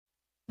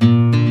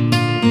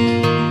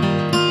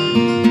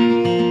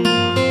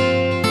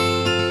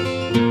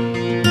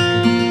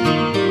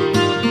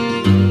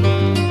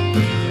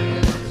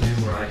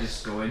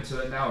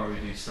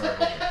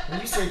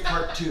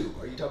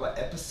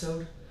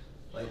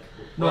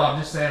No, I'm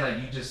just saying, like,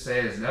 you just say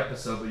it as an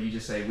episode, but you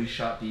just say, we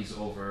shot these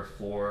over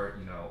 4,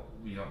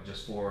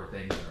 just 4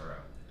 things in a row.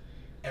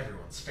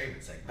 Everyone's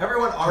favorite segment.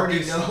 Everyone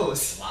already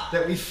knows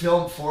that we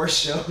filmed 4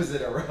 shows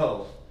in a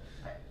row.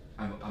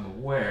 I'm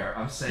aware.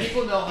 I'm saying...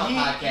 People know how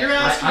podcasts... You're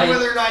asking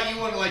whether or not you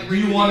want to, like, do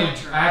you want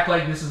to act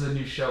like this is a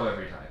new show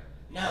every time?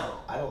 No.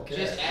 I don't care.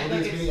 Just act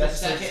like it's the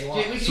second...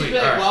 We should Sweet. be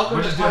like, welcome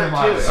we're to just part 2.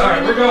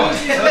 Alright, we're going.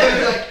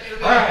 Alright,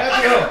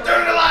 let's go.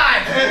 Turn it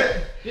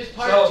live! Just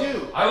part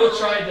 2. I will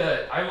try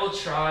to Are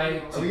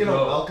we gonna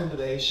welcome to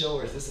the Heyyy show,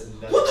 or is this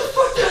another... What the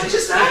fuck did I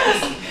just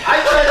ask?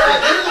 I said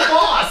that! You're the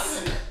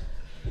boss!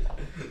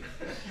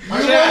 You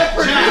want to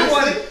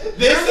produce?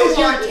 This is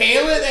your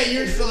talent that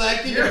you're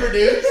selecting to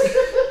produce?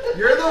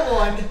 You're the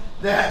one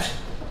that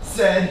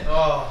said,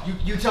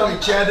 you tell me,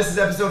 Chad, this is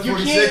episode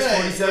 46,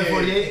 47,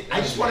 48.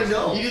 I just want to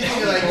know. You just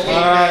need to like...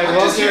 Alright, I'm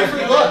just here for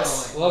the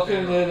looks.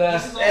 Welcome to the...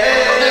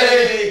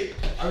 Hey!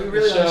 Are we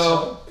really on the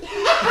show?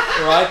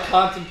 Where I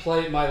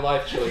contemplate my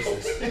life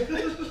choices.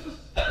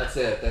 That's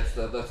it. That's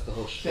the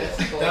whole shit.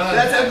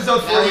 That's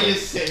episode 48.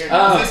 Is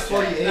this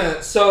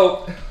 48?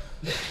 So...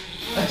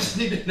 I just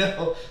need to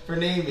know for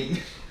naming.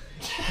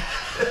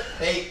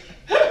 Hey,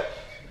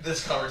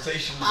 this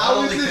conversation not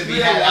only could be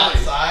had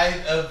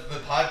outside of the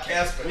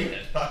podcast, but even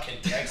a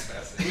fucking text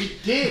message. We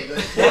did.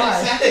 20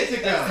 seconds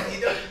ago.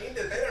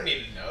 They don't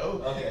need to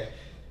know. Okay.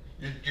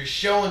 You're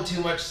showing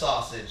too much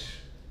sausage.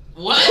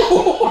 What? You're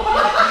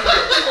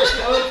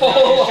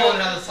showing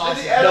how the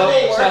sausage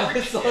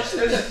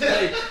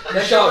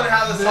You're showing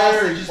how the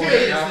sausage is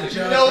made.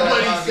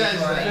 Nobody says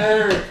that.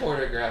 Very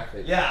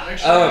pornographic. Yeah. I'm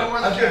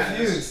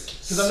confused.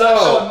 Because I'm not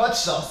showing much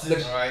sausage.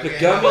 The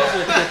gummies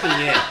are kicking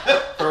in.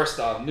 First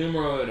off,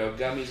 numero uno,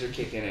 gummies are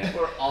kicking in.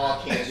 We're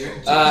all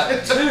canceled.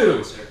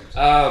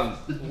 2,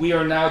 we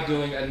are now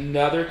doing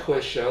another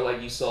quiz show like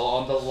you saw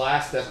on the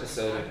last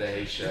episode of the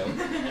Heyyy show.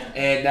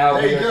 And now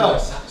we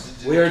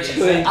are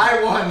doing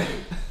I won.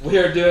 We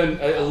are doing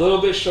a little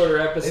bit shorter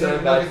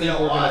episode, but I think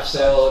we're going to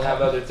fill and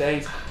have other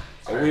things.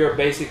 And we are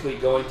basically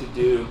going to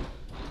do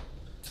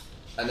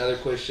another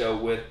quiz show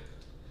with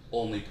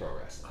only pro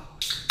wrestling.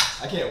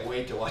 I can't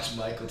wait to watch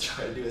Michael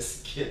try to do a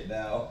skit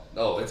now.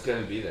 Oh, it's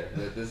going to be there.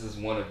 This is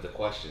one of the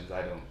questions.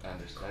 I don't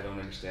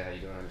understand how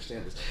you don't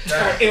understand this.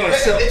 Anyway,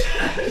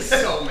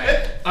 so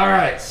mad. All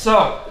right,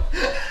 so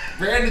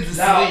Brandon's asleep.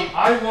 now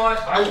I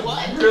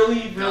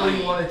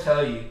really want to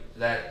tell you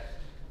that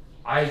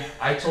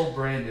I told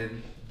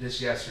Brandon this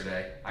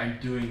yesterday. I'm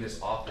doing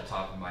this off the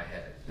top of my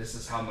head. This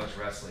is how much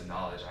wrestling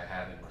knowledge I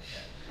have in my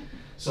head.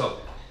 So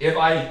if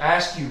I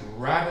ask you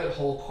rabbit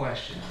hole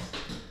questions,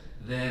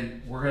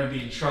 then we're going to be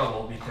in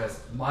trouble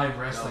because my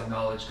wrestling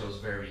knowledge goes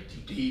very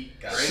deep.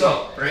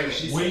 So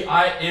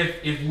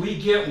if we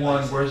get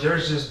one where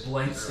there's just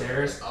blank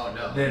stares,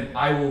 then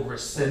I will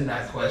rescind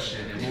that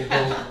question and we'll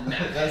go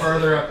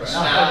further up the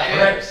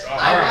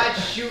I watch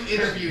shoot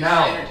interviews for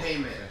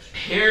entertainment.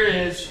 Here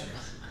is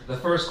the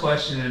first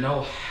question to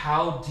know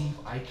how deep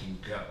I can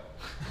go.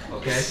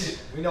 Okay?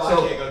 We know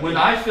So I can't go when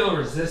deep. I feel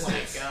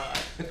resistance,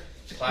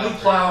 Plow we through.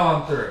 plow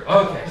on through.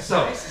 Okay,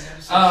 so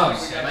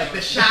Like the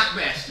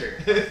Shockmaster.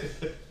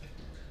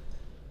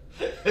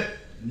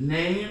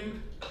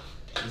 name.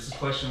 This is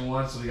question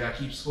 1, so we gotta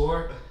keep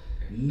score.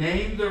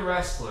 Name the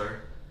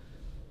wrestler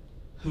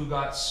who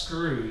got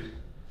screwed.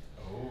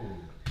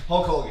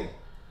 Hulk Hogan.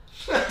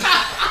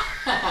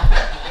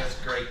 That's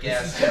a great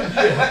guess.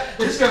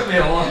 This is gonna be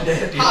a long day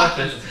at the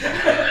office.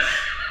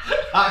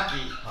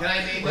 Hockey. Can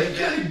I name Like,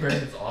 it?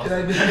 Brandon's Can I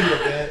awesome. do a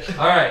bit?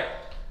 All right.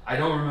 I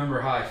don't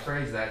remember how I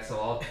phrased that, so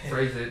I'll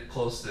phrase it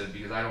close to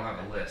because I don't have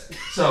a list.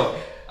 So,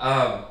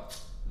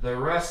 the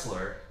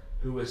wrestler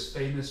who was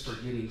famous for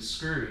getting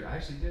screwed, I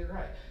actually did it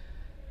right,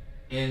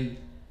 in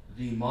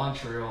the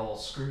Montreal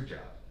screw job.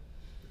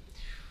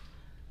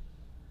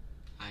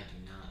 I do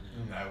not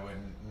know. I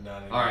wouldn't.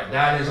 All right,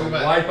 that is a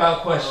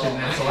wipeout question,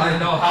 man. So I don't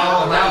know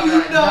how. How do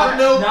you not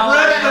know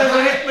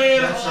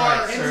Hitman That's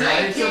Hart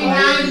right, in sir.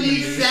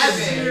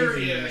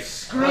 1997?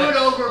 Screwed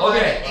over by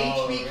the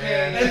HBK.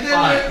 And And then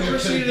then they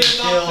proceeded get to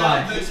knock killed.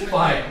 out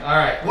Fine. All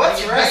right.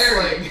 What's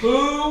wrestling?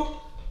 Who?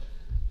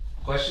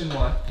 Question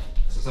 1.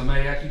 So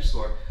somebody got to keep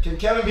score. Can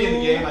Kevin be in the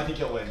game? I think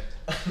he'll win.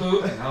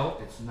 Who? No,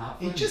 it's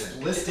not. He just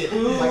Brandon. listed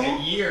like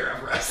a year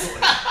of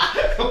wrestling.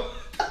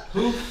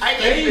 Who I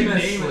can't even name a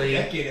famously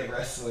decade of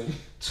wrestling.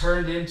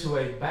 turned into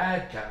a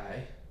bad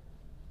guy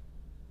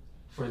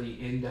for the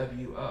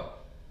NWO.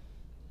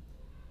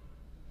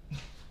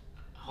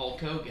 Hulk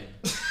Hogan.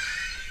 You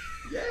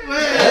set me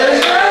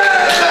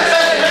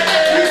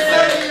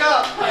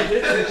up. I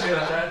did set you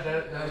up.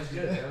 That was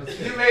good. That was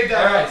good. You made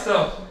that. All right,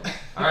 so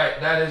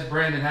that is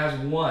Brandon has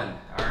 1. All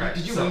right.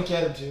 Did you so, wink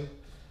at him too?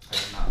 I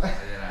did not.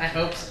 I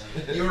hope so.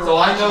 You were So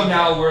I know watching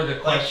now him. where the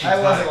questions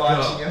I wasn't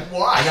gotta watching go. him.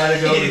 Why? I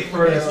gotta go the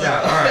furthest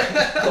down. All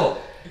right,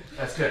 cool.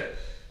 That's good.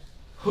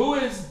 Who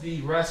is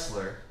the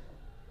wrestler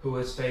who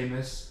is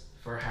famous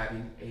for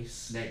having a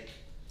snake?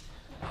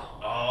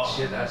 Oh.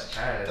 Shit, that's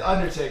Chad. The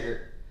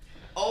Undertaker.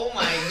 Oh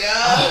my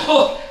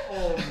god.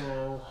 Oh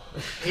no.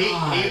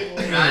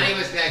 Ronnie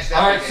was next.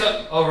 All right,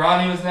 so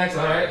Ronnie was next.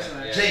 All right.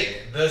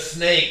 Jake the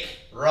Snake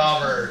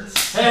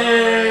Roberts.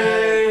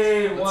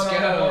 Hey, Let's one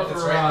go. on for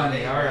It's right in the Ronnie.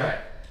 name, All right.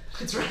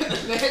 It's right in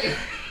the name.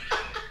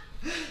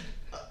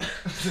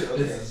 This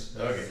is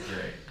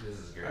great. This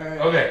is great. All right.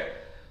 Okay,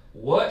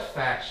 what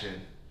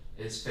faction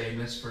is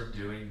famous for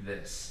doing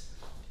this?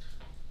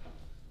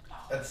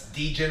 That's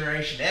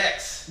D-Generation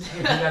X. Hey,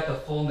 you got the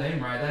full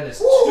name right. That is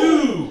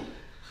Woo! 2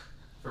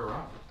 for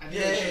Ronnie. I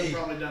think I should have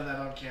probably done that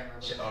on camera.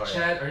 But Oh, yeah.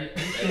 Chad, are you?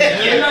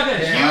 You're not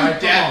gonna try. Come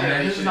on,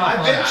 man. This is not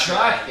I've been fun.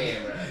 trying.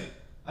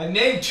 I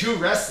named 2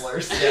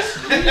 wrestlers.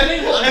 You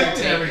name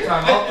Undertaker every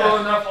time. I'll throw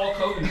enough Hulk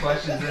Hogan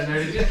questions in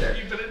there to get there.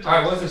 All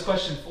right, what's this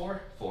question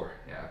 4? 4.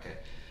 Yeah,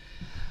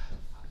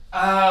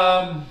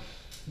 okay.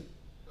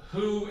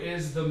 Who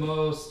is the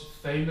most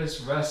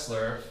famous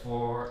wrestler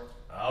for?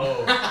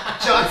 Oh.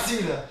 John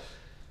Cena.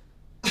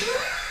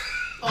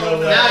 Oh,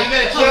 no. Now you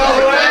gotta No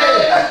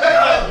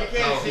way. You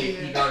can't see he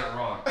it. got it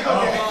wrong.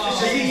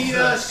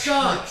 Cena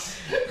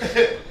sucks.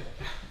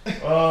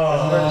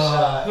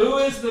 Oh. Who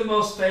is the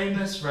most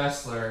famous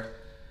wrestler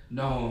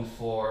known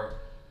for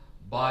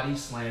body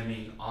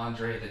slamming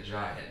Andre the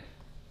Giant?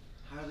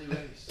 Harley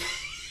Race.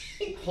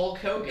 Hulk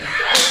Hogan. Rey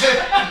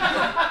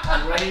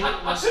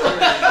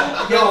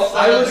Mysterio. Yo,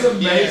 I was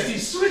amazed he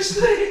switched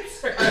the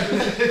answer. I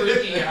was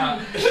freaking out.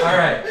 All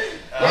right.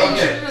 You Okay.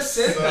 shouldn't have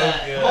said So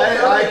that. good.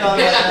 I thought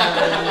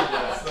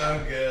that.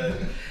 So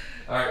good.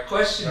 All right.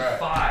 Question All right.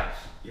 5.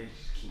 Yeah,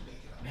 keep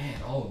making it. Man,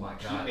 oh my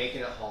Keep God.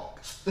 making it Hulk.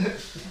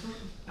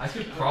 I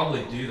could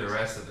probably do the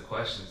rest of the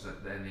questions, and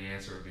then the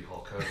answer would be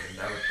Hulk Hogan.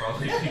 That would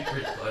probably be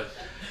pretty close.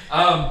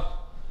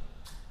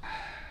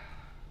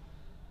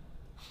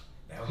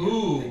 Now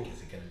Who think,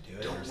 is it gonna do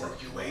it? or is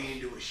it your way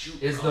into a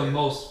shoot. is the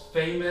most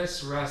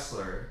famous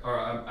wrestler? Or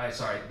I'm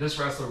sorry, this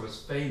wrestler was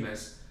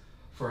famous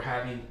for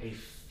having a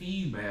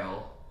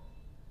female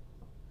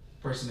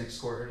person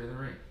escort her to the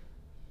ring,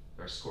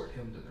 or escort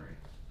him to the ring.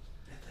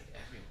 That's like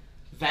everyone.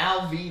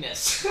 Val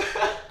Venus. Damn,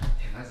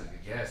 that's a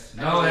good guess.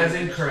 No, that's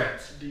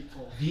incorrect. Deep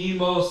pull. The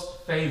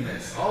most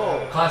famous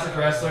classic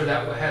wrestler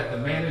that had the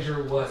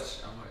manager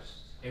was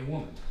a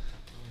woman.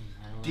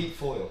 Deep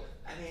foil.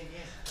 I mean, yeah.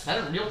 Is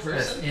that a real That's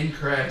person?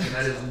 incorrect, and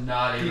that is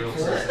not a real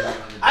person.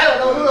 I don't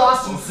know who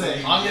Austin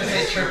say. I'm gonna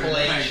say Triple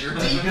H.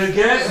 Good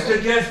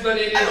guess, but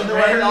it I is don't know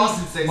what Randy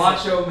Austin say.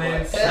 Macho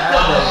Man Oh,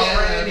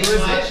 Savage. Randy Who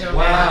is Macho it? Man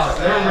Wow,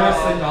 their Savage.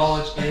 wrestling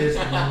knowledge is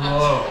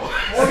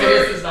low.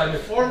 This is not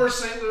good. Former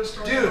St. Louis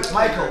Cardinals. Dude,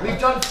 Michael, we've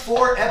done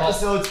 4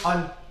 episodes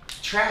on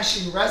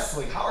trashing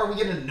wrestling. How are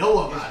we gonna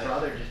know His about it?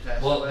 brother just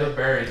passed Well, away. they're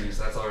burying you,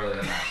 so that's all really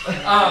that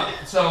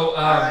matters. R.I.P.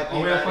 Are we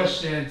on Randy.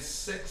 question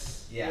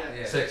 6? Yeah.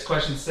 6.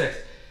 Question 6.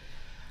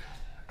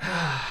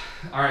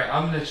 All right,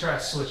 I'm gonna try to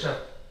switch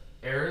up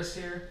eras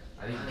here.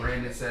 I think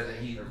Brandon said that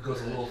he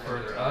goes a little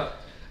further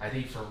up. I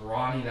think for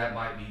Ronnie that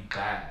might be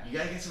bad. You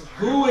gotta get some.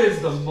 Who is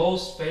the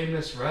most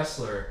famous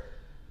wrestler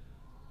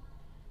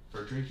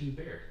for drinking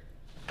beer?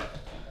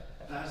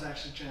 That was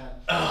actually Chad.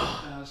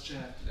 That was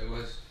Chad. It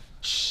was.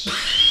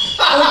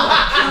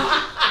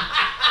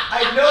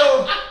 I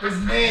know his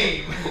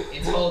name.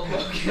 It's Hulk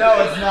Hogan.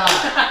 No, it's not.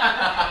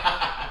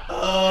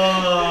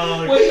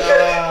 Oh Wait,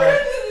 God.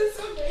 It's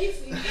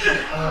amazing.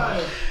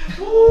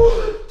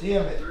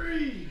 Damn it.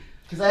 3.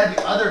 Because I had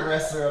the other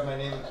wrestler on my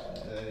name.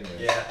 Anyway.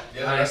 Yeah.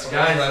 Guys,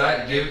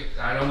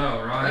 I don't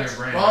know, Ronnie That's or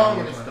Brandon. wrong.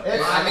 Which one?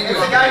 It's, I think it's it a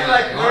was guy who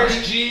like Ronnie.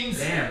 wears jeans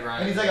Damn,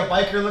 and he's like a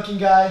biker looking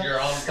guy. You're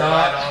on.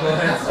 Stop. Go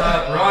ahead.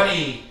 Stop.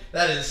 Ronnie.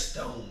 That is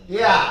Stone.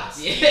 Yeah.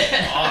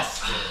 Yeah.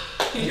 Austin.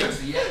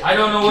 I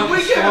don't know what Can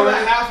we the give him score a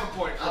is. half a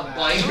point for A that?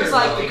 biker. He He was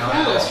like the No,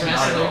 coolest no,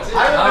 wrestler no. too. I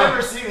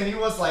remember seeing it. He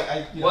was like,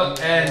 What?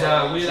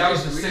 And we that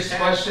was the we just 6th had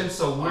question.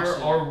 So where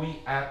Austin. are we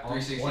at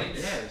on 316. points?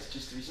 Yeah, it's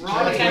just 3.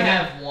 I think I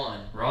have one.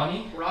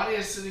 Ronnie? Ronnie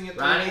is sitting at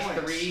 3 Ronnie's points.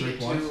 3, 3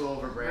 points. 2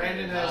 over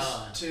Brandon. Brandon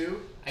has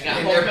 2. I got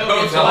And Hulk they're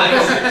Hogan both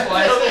twice.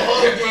 twice.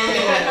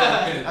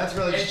 That's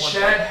really And just one.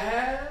 Chad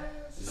has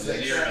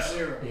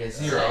 0. yeah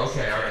 0.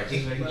 Okay, all right.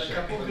 Just making But a sure.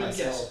 couple good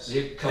guesses.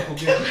 Yeah, couple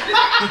good.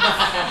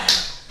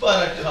 But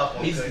a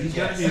couple. He's good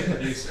gonna be a guesses.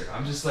 producer.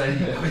 I'm just letting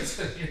you know he's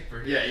gonna be a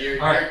producer. Yeah, your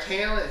All right.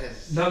 talent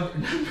has.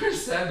 Number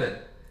 7.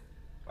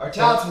 Our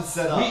talent's been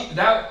set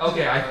up.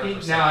 Okay, I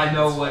think now I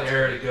know what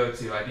era to go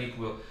to. I think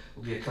we'll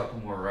get a couple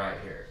more right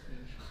here.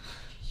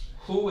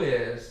 Who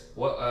is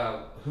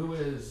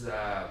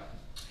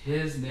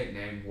his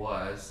nickname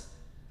was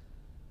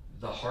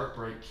the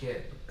Heartbreak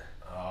Kid?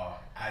 Oh,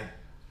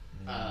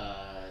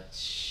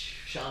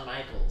 Shawn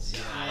Michaels.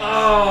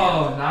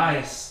 Oh,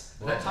 nice.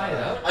 Did that tie it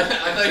up? I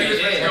thought you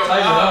That tied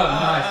it up.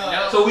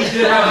 Nice. So we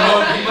did have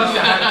one. He must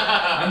have had.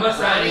 I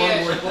must have had one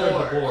more third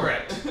the board.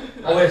 correct.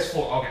 Oh, it's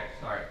 4. Okay.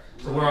 All right.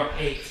 So we're on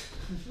 8.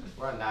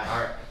 We're on 9. All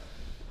right.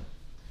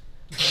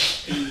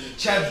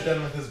 Chad's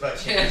done with his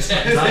butt.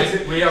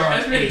 Nice. We are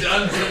on 8.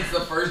 since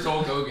the first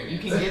Hulk Hogan. You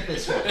can get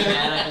this one,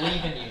 man. I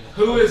believe in you.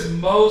 Who is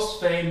most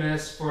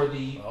famous for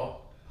the? Oh.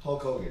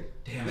 Hulk Hogan.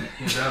 Damn it.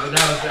 That was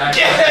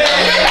actually.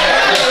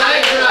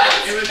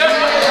 It was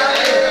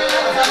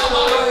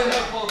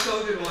Hulk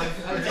Hogan one.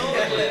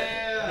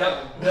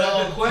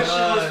 Well the question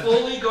done. was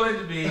fully going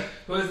to be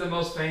who is the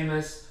most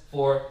famous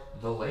for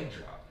the leg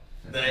drop.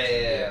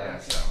 Yeah.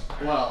 So,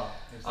 Well,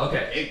 there's the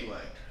Okay. big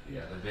leg.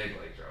 yeah, the big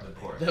leg drop, of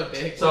course. The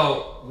big.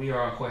 So we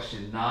are on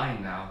question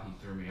 9 now. He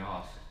threw me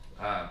off.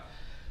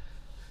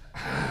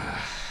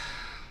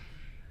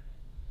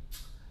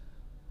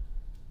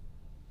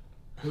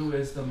 Who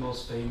is the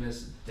most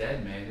famous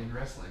dead man in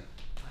wrestling?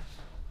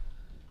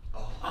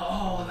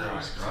 Oh, that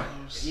was Right.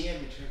 close. He had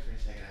me tricked for a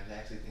second. I was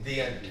actually thinking.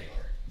 The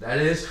Undertaker. That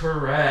is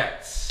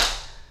correct.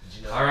 Did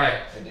you know All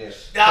right. I did.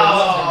 What's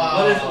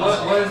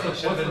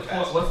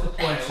the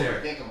points I here?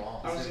 think them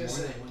all. I was gonna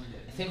say.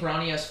 I think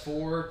Ronnie has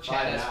 4,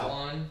 Chad has now.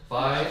 1.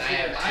 5. And I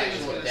have I 2 was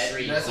with gonna dead say-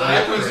 reads. That's what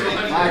I was was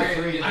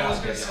wondering. I was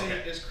gonna say,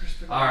 is Chris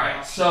Benoit All right. an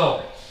option?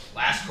 So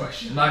Last I'm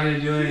question. not gonna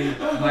do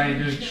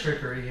any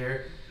trickery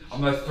here.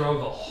 I'm gonna throw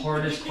the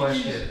hardest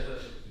question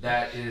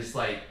that is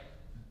like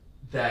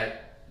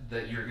that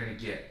you're gonna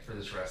get for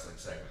this wrestling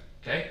segment.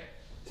 Okay?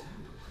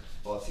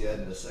 Well, it's the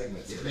end of the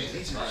segment. So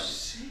These are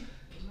sick.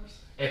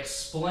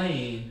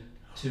 Explain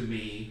to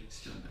me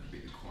Still gonna be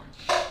the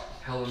quarantine.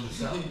 Hell in the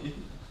Cell.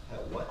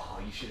 What? Oh,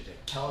 you should have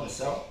taken. Hell in a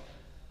Cell?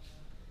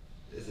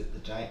 Is it the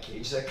giant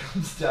cage that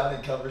comes down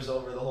and covers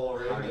over the whole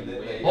ring? And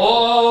then they...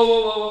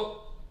 Whoa.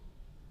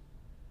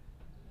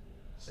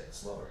 Say it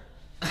slower.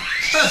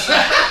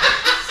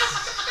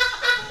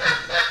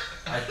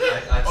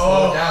 I'd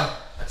slow it down.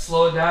 I'd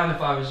slow it down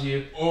if I was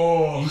you.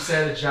 Oh. You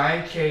said a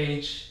giant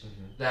cage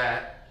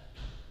that.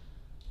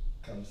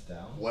 comes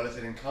down. What does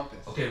it encompass?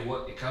 Okay,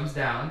 what it comes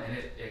down and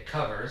it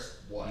covers.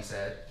 What? You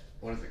said.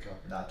 What does it cover?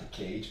 Not the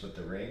cage, but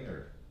the ring,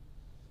 or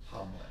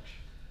How much?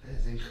 That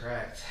is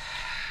incorrect.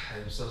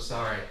 I'm so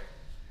sorry.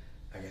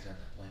 I guess I'm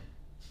not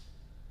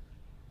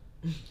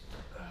playing.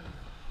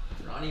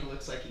 Ronnie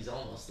looks like he's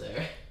almost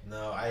there.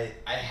 No, I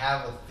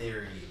have a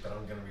theory, but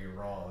I'm gonna be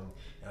wrong,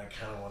 and I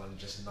kind of want to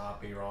just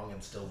not be wrong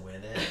and still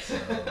win it. So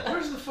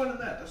Where's the fun in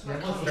that? That's not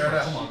Yeah, close. fair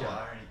enough. Come on, come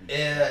on.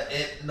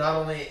 it not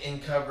only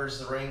uncovers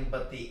the ring,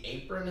 but the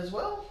apron as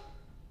well.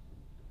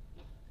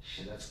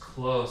 Shit, that's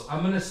close.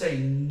 I'm gonna say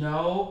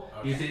no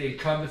because Okay. it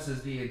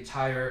encompasses the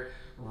entire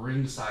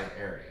ringside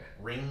area.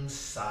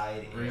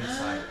 Ringside.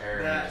 Ringside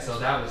area. That So is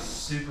that was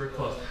super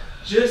close.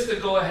 Just to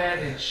go ahead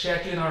and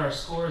check in on our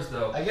scores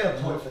though. I get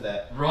a point for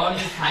that. Ronnie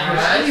Ronnie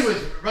has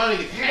was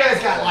Ronnie. You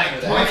guys got like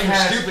Ronnie points for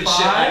has stupid 5.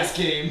 shit last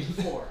game.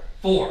 4.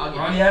 4. I'll give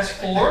Ronnie you has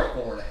that. 4.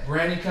 4.5.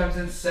 Brandon comes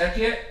in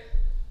second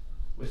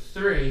with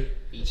 3.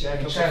 Chad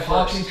And comes Chad in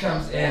Hawkins first.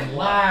 comes in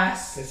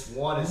last. This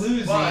one is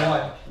Losing.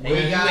 one. And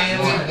we got,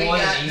 One. we One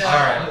got each. the,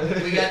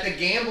 Alright. we got the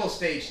gamble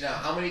stage now.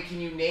 How many can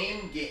you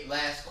name?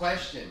 Last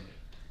question.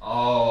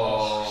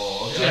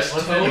 Oh, Just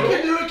let's you end can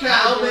it. do a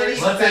How many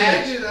category. Let's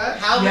factions? do that.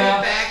 How Yeah.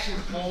 many factions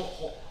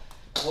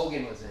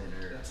Hogan was in?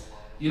 Or That's a lot.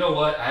 You know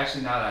what?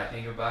 Actually, now that I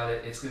think about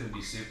it, it's going to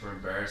be super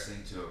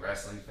embarrassing to a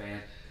wrestling fan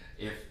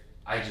if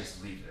I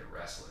just leave it at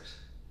wrestlers.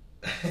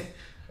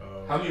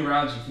 How many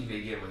rounds do you think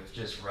they get with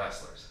just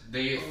wrestlers?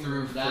 they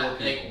threw 4 That-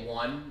 people.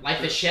 One.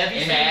 Like the Chevy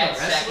And fad the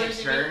second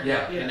wrestlers, turn.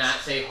 Yeah. And not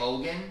say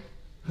Hogan.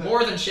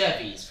 more than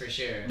Chevys for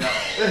sure. No.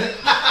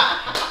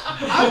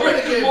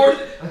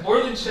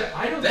 More than Chad.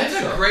 I don't That's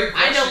think so. a great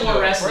I question. know more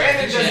though. wrestlers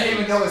Brandon than doesn't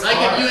even Chevys. know his Like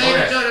if you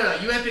cards. have, Okay. no,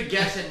 you have to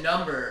guess a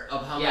number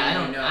of how Yeah, I many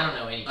don't you know. I don't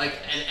know any. Like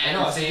and I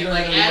know, Adam so you Sandler, don't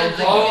like really Adam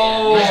know Sandler.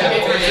 Oh, Yeah, okay.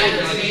 it's Okay.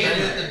 Adam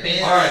Okay.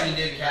 Sandler. All right. You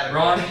did categories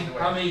Ronnie, either way.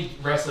 how many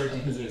wrestlers do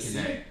you think you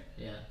can name?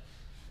 Yeah.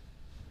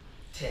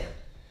 10.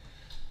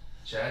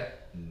 Chad?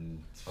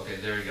 Okay,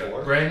 there we go.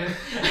 4. Brandon?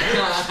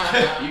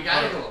 You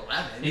gotta go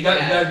 11. You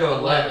gotta go 11,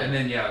 11. and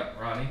then yeah,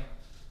 Ronnie.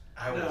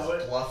 I was No,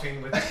 it-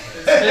 bluffing with.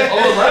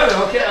 Oh,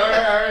 11. Okay, all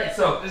right.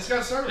 So It's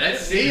gotta start with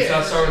Let's see you it.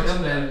 gotta start with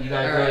them, then you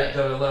gotta All right.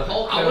 go to 11.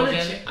 Hulk I wanna,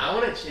 Hogan, I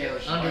wanna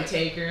challenge Mike.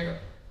 Undertaker.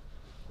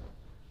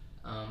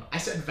 I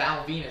said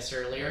Val Venus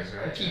earlier. That's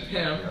right. Keep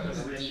him.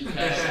 Yeah. Deep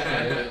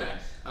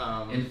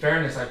cut. In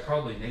fairness, I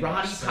probably named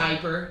Roddy some.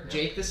 Piper, Yeah.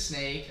 Jake the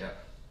Snake.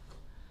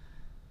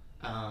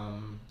 Yeah.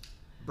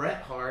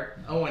 Bret Hart,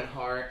 Owen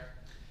Hart,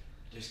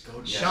 Just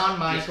go. Yeah. Shawn Just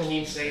Michaels,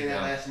 keep saying that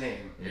Yeah. last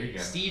name. There you go.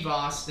 Steve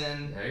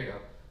Austin, There you go.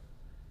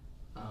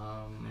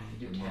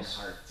 You The Ken most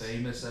Hart.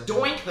 famous of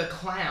Doink the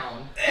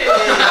Clown. Now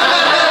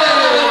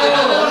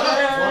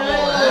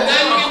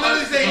you can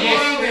literally say The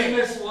most anything.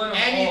 famous one of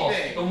Anything.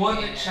 all. The one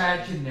that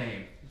Chad can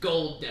name.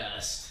 Gold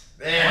Dust.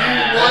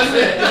 That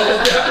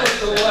was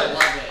the one.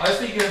 Love it. I was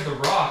thinking of The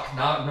Rock.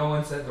 Not no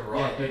one said The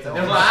Rock. Yeah, It's The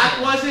The a-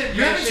 Rock wasn't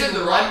You haven't said mentioned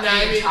The Rock one the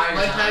time, entire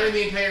one time time. in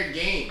the entire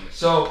game.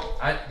 So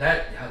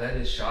that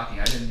is shocking.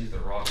 I didn't use The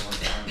Rock one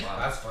time. Wow.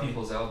 That's funny.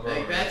 People's elbow.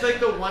 Like, that's like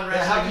the one Yeah,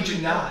 wrestler. how could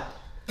you not?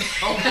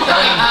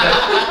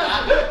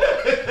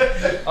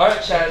 All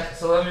right, Chad.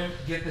 So let me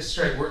get this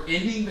straight. We're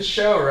ending the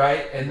show,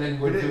 right? And then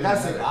we're doing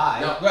That's an another. I.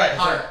 No, Right,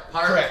 part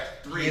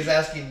correct. 3. He is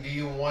asking, do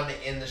you want to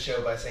end the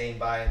show by saying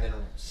bye and then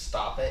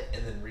stop it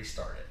and then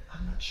restart it?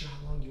 I'm not sure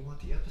how long you want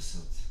the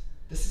episodes.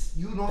 This is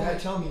you normally That-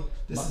 tell me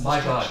this is My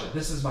the God, structure.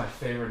 this is my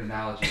favorite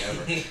analogy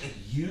ever.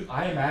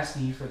 I am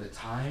asking you for the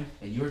time,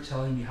 and you're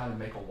telling me how to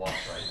make a walk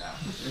right now.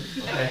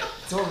 Okay.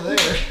 It's over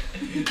there.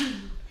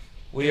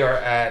 We are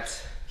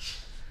at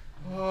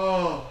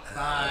Oh.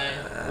 Bye.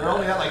 We're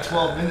only at like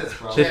 12 minutes,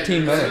 bro.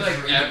 15 minutes.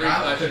 Like every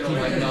question 15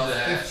 will minutes. know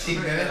that.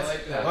 15 minutes.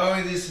 Like that. Why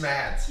don't we do some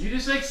ads? You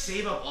just like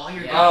save up all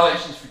your Yeah.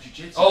 questions for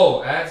jujitsu.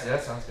 Oh, ads. Yeah,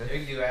 that sounds good.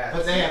 We can do ads.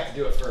 But they have to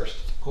do it first.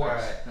 Of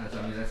course. Alright.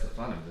 That's the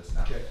fun of this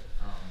now. Okay.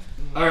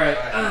 All right.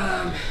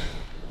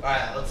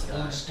 Alright, we'll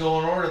just go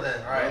in order then.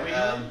 What are we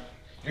Alright, doing?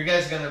 you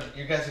guys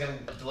are gonna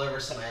deliver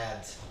some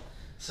ads.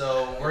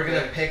 So we're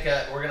gonna pick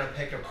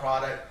a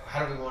product.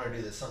 How do we want to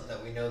do this? Something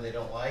that we know they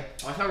don't like.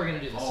 Oh, I thought we were gonna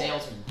do the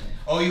salesman thing.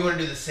 Oh, you want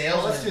to do the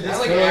sales? Let's do this. I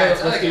like No, no,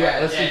 ads. I let's like do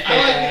ads. let's do Yeah, fake I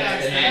like the ads,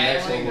 ads. and then the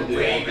next one we'll do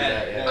Way after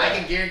that, better. yeah. I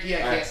can guarantee I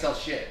Alright. can't sell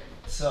shit.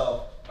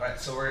 So Alright,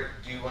 so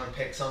do you want to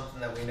pick something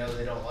that we know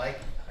they don't like?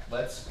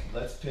 let's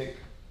pick,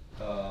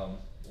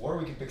 or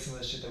we can pick some of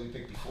the shit that we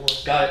picked before.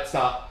 Got it.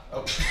 Stop.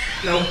 Oh.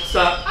 No,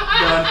 stop.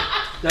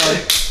 Done.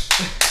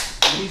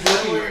 He's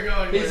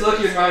looking. He's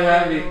looking right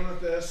at me.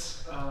 With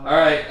this. All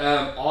right,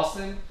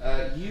 Austin,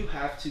 you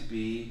have to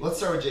be. Let's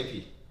start with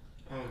JP.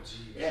 Oh,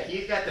 geez. Yeah,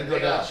 he's got the Go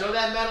big down. up. Show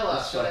that medal up.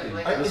 Let's Show that fucking,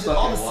 link Are- up. let's is it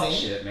all fucking the watch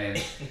same? shit, man.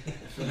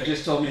 You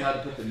just told me how to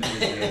put the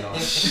minute on.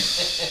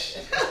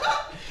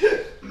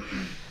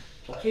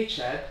 Okay,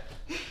 Chad.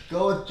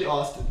 Go with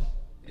Austin.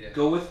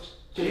 Go with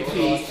JP,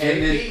 JP.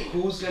 and then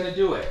who's gonna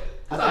do it?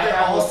 I thought they're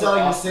have all one for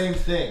selling the Austin.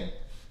 same thing.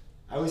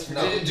 I always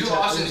forget. No, that do each have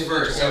Austin's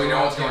individual- first, so we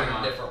know what's going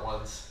on. Different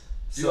ones.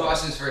 Do So-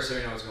 Austin's first so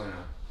we know what's going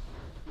on.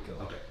 Go.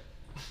 Okay.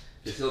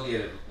 Because he'll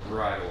get it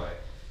right away.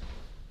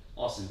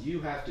 Austin,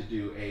 you have to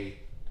do a.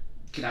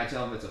 Can I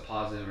tell him it's a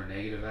positive or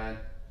negative ad?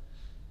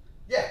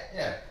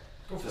 Yeah.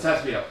 Go for This it. has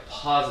to be a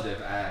positive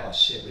Oh ad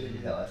shit, we didn't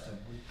do that last time.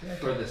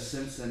 for the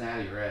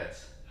Cincinnati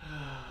Reds.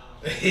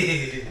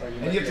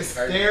 And you have to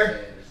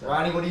stare.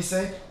 Ronnie, what do you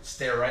say?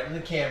 Stare right in the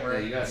camera.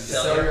 Yeah, you gotta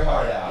Sell your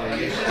heart out.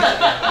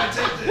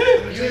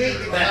 Yeah, You hate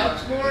the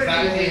Cubs more? Is or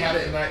that you what we hate have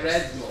the to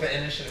Reds more?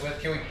 finish it with?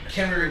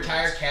 Can we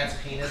retire Cat's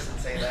penis and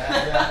say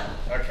that?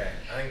 Yeah. Okay.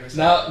 I think we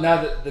Now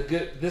the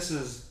good. This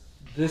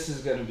is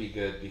gonna be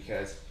good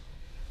because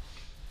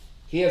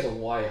he has a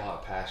white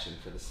hot passion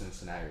for the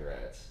Cincinnati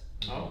Reds.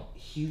 Oh.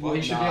 He Well, would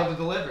you should not. be able to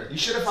deliver. You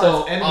should have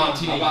So, found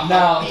his enemy team.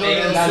 Now,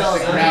 Biggest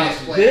now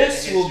player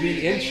this in the will be history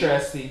of the game.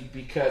 interesting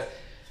because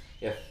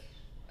if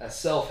a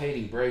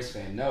self-hating Braves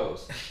fan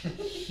knows,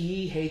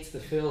 he hates the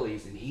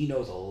Phillies and he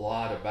knows a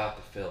lot about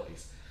the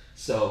Phillies.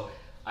 So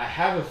I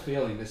have a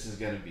feeling this is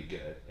going to be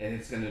good and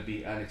it's going to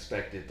be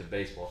unexpected to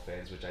baseball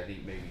fans, which I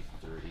think maybe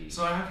 3.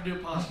 So I have to do a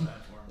positive ad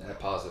for him. That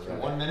positive. For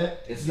 1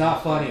 minute, It's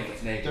not funny if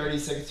it's negative. 30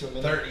 seconds to a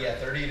minute.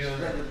 30 to a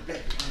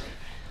minute.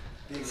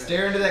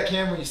 Stare into that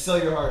camera and you sell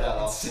your heart out,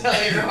 Austin.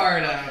 Sell your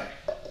heart out.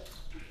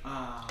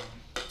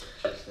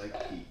 Just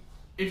like Pete.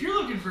 If you're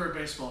looking for a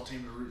baseball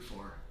team to root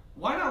for,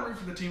 why not root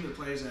for the team that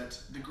plays at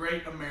the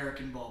Great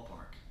American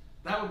Ballpark?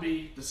 That would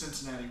be the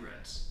Cincinnati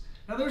Reds.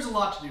 Now, there's a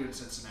lot to do in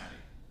Cincinnati.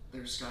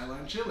 There's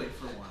Skyline Chili,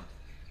 for one.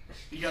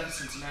 You got the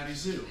Cincinnati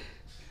Zoo.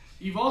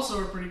 You've also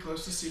are pretty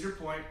close to Cedar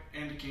Point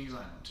and to Kings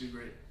Island, two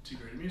great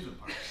amusement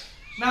parks.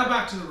 Now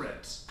back to the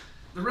Reds.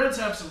 The Reds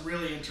have some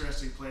really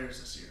interesting players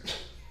this year.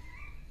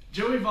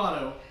 Joey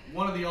Votto,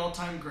 one of the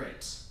all-time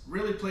greats,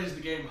 really plays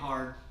the game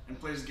hard and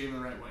plays the game the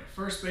right way.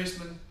 First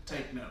baseman,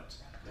 take note.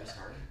 That's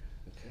hard.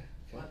 Okay.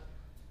 What?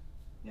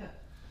 Yeah.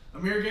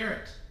 Amir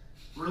Garrett,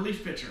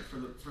 relief pitcher for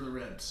the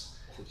Reds.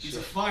 Holy He's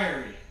shit. a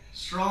fiery,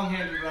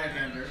 strong-handed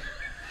right-hander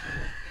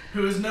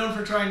who is known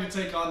for trying to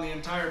take on the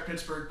entire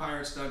Pittsburgh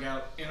Pirates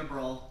dugout in a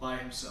brawl by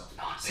himself.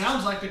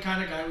 Sounds like the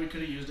kind of guy we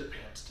could have used at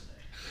Pants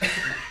today.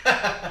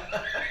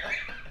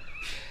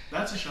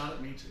 That's a shot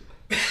at me too.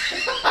 I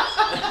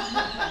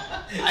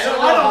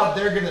don't know how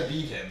they're gonna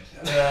beat him.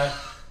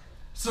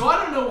 So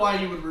I don't know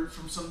why you would root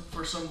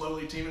for some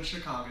lowly team in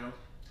Chicago,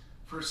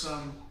 for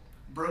some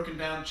broken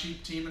down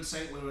cheap team in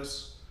St.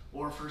 Louis,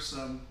 or for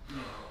some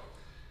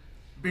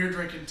beer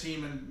drinking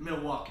team in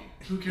Milwaukee.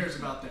 Who cares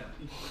about them?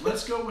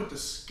 Let's go with the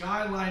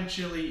Skyline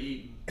Chili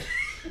eating,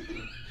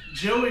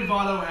 Joey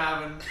Votto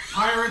having,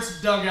 Pirates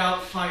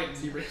dugout fighting,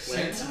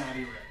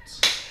 Cincinnati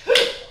Reds.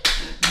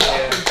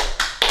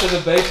 To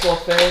the baseball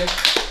fan.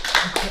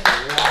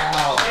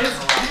 Wow.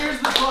 Here's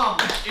the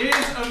problem. Is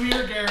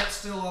Amir Garrett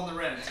still on the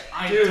Reds?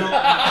 I Dude. don't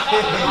know.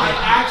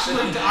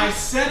 I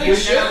said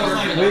it and I was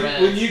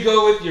like, When you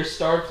go with your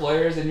star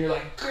players and you're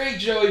like, great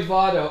Joey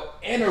Votto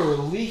and a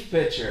relief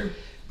pitcher,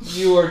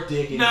 you are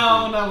digging.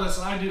 no, deep.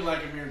 listen, I do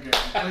like Amir Garrett.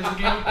 He plays the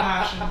game with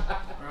passion.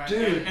 Right?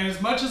 Dude. And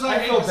as much as I I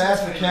hate feel the bad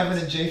for Cincinnati Kevin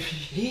Reds, and JP.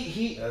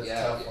 He That's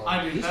yeah. tough one.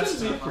 I do. He's That's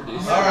gonna be a tough.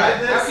 producer. All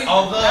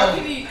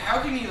right.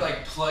 How can he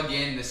like plug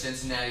in the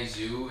Cincinnati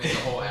Zoo in the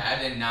whole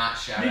ad and not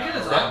shout out?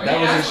 Because Rob? That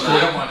was That's a what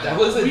I dig. wanna That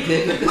know. was a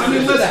dig at the I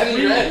mean, listen,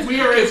 Cincinnati Reds.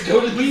 we are Let's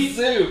go to the we-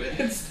 zoo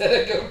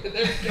instead of going to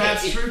their game.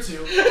 That's true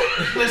too.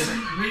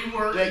 Listen,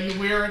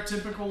 we are a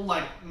typical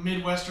like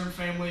Midwestern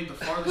family. The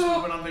farthest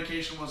we went on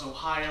vacation was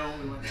Ohio.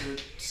 We went to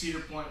Cedar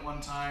Point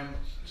one time.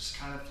 Just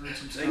kind of threw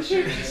some Like, stuff.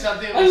 should in. be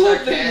something I we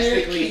love the near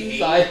sarcastically Kings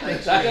hate. Island.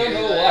 Like, I don't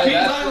know why. Kings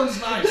That's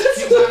Island's nice. That's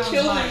Kings what Island's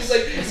killed me. nice. He's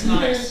like, It's near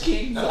nice.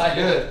 Kings That's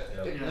Island.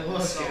 good. Yeah,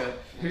 Let's so- go.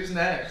 Who's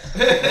next?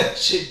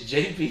 Shit,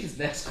 JP's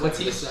next. What's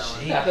he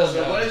selling? I don't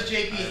So know. what does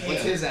JP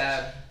What's hate? his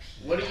ad?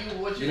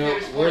 What's You your know,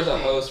 favorite we're sports the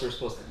team? hosts. We're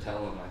supposed to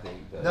tell them, I think.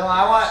 But No,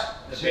 I want.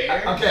 The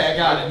Bears? Okay, I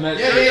got it.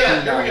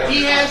 Yeah.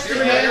 He has to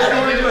Here we go. We're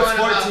gonna do a one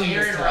sport about team this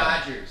Aaron time.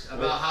 Rodgers,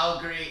 about how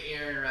great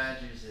Aaron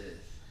Rodgers is.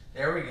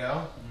 There we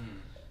go.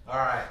 All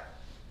right.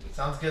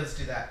 Sounds good. Let's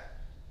do that.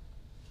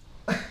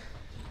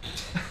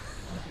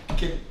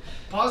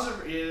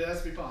 Positive. It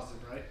has to be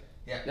positive, right?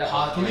 Yeah.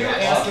 Yeah. Can you Yeah.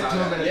 ask it to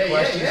him in a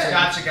question?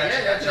 Gotcha.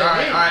 Yeah,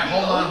 All right. he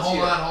Hold owns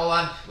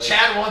on.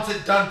 Chad wants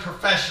it done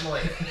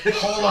professionally.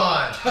 Hold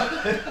on.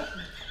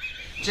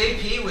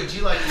 JP, would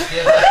you like to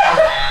give us an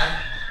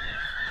ad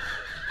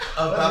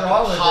wrong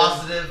about the with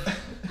positive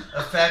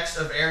effects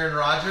of Aaron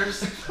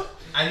Rodgers?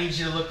 I need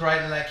you to look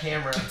right in that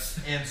camera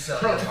and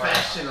sell your heart out.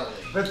 Professionally.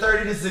 For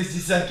 30 to 60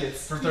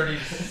 seconds. For 30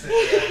 to 60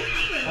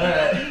 seconds.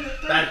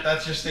 Alright.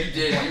 That's your You statement.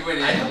 did. You went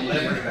in. I You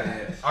delivered did.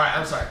 that. All right,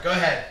 I'm sorry. Go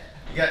ahead.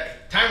 You got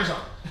timer's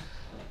on.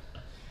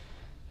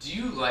 Do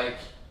you like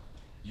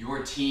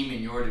your team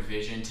in your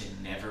division to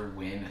never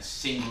win a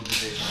single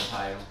divisional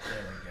title?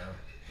 There we go.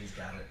 He's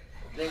got it.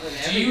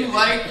 Do you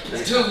like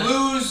to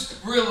lose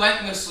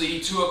relentlessly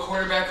to a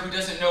quarterback who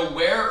doesn't know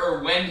where or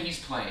when he's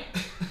playing?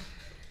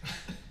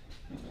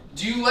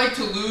 Do you like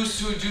to lose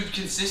to a dude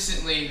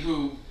consistently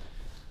who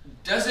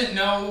doesn't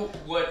know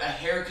what a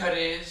haircut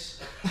is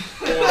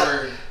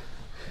or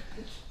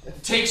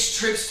takes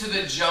trips to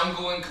the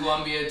jungle in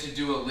Colombia to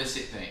do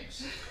illicit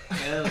things?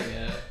 Hell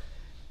yeah.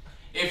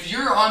 If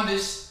you're on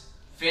this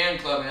fan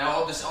club and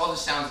all this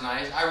sounds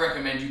nice, I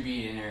recommend you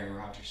be an Aaron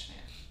Rodgers fan.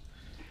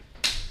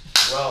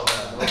 Well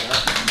done. 40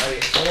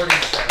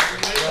 seconds.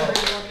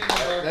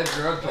 that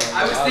drug part.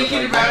 I was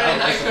thinking about it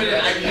and I couldn't.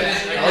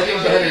 I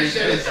think better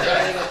should have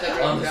started with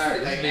the Honestly, dark.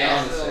 let's Like, be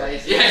ask honest the here.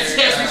 lights.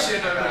 Yes, we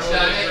should have.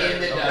 Shot it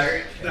in the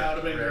dark. That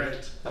would have been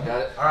great.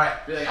 Got it. All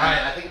right. Be like, All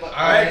right. I think about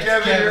All right,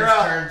 Kevin, Kevin's you're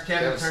up. turn.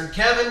 Kevin's turn.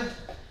 Kevin.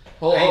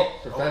 Hold Hey.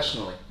 up.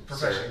 Professionally.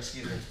 Professional,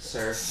 excuse me.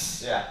 Sir.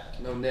 Yeah.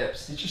 No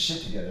nips. Get your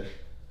shit together.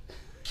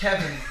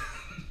 Kevin,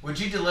 would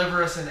you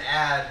deliver us an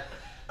ad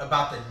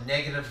about the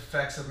negative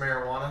effects of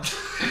marijuana?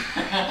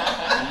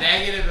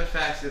 negative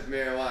effects of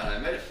marijuana. I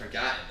might have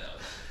forgotten those.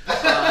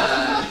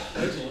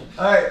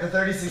 Alright, the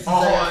 30, 60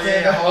 Oh, seconds.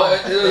 yeah, hold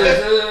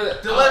Oh,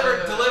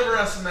 Deliver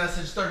us a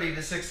message, 30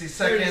 to 60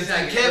 seconds.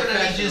 And Kevin,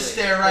 I need you to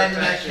stare right into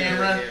that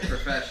camera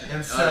Professionally.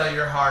 and sell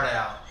your heart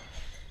out.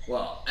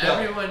 Well,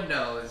 everyone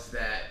knows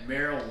that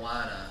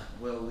marijuana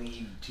will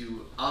lead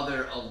to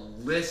other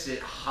illicit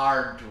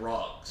hard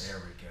drugs. There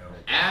we go.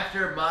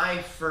 After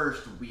my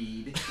first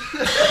weed,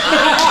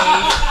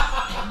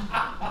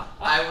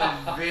 I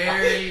was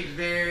very,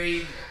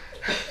 very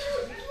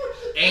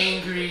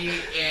angry,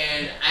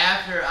 and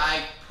after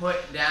I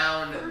put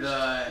down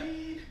the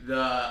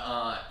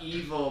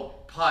evil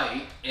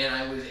pipe and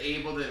I was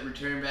able to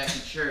return back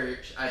to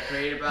church, I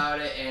prayed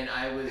about it and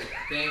I was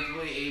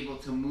thankfully able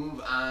to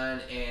move on,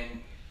 and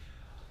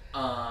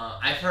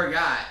I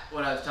forgot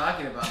what I was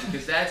talking about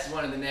because that's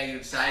one of the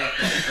negative side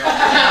effects.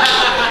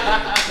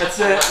 That's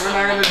it. We're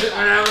not gonna do.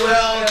 We're not.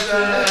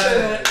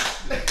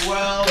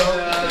 Well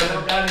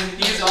done.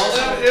 He is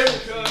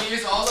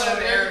also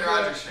an Aaron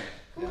Rodgers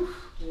fan.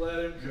 Let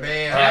him go.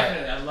 Man.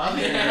 Definitely, I love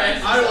it.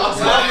 I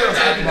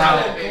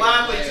will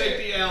gladly take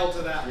the L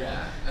to that one.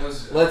 Yeah. That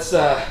was. Let's.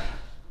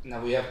 Now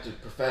we have to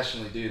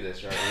professionally do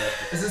this, right? We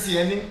have to, Is this the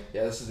ending?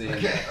 yeah, this is the end.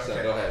 Okay, So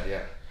okay. go ahead.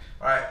 Yeah.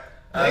 All right.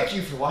 Thank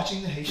you for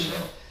watching the Heyyy Show.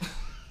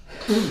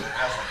 I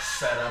was like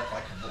set up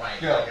like a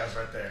blank. Yeah. Like I was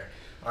right there.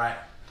 All right.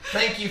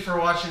 Thank you for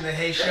watching the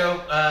Heyyy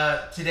Show.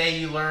 Today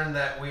you learned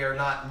that we are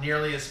not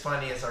nearly as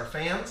funny as our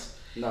fans.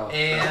 No.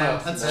 And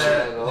not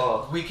at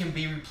all. we can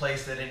be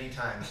replaced at any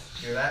time.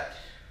 Hear that?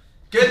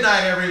 Good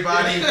night,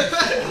 everybody.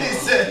 He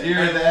said, hear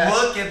And that.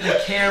 look at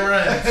the camera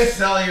and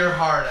sell your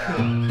heart out.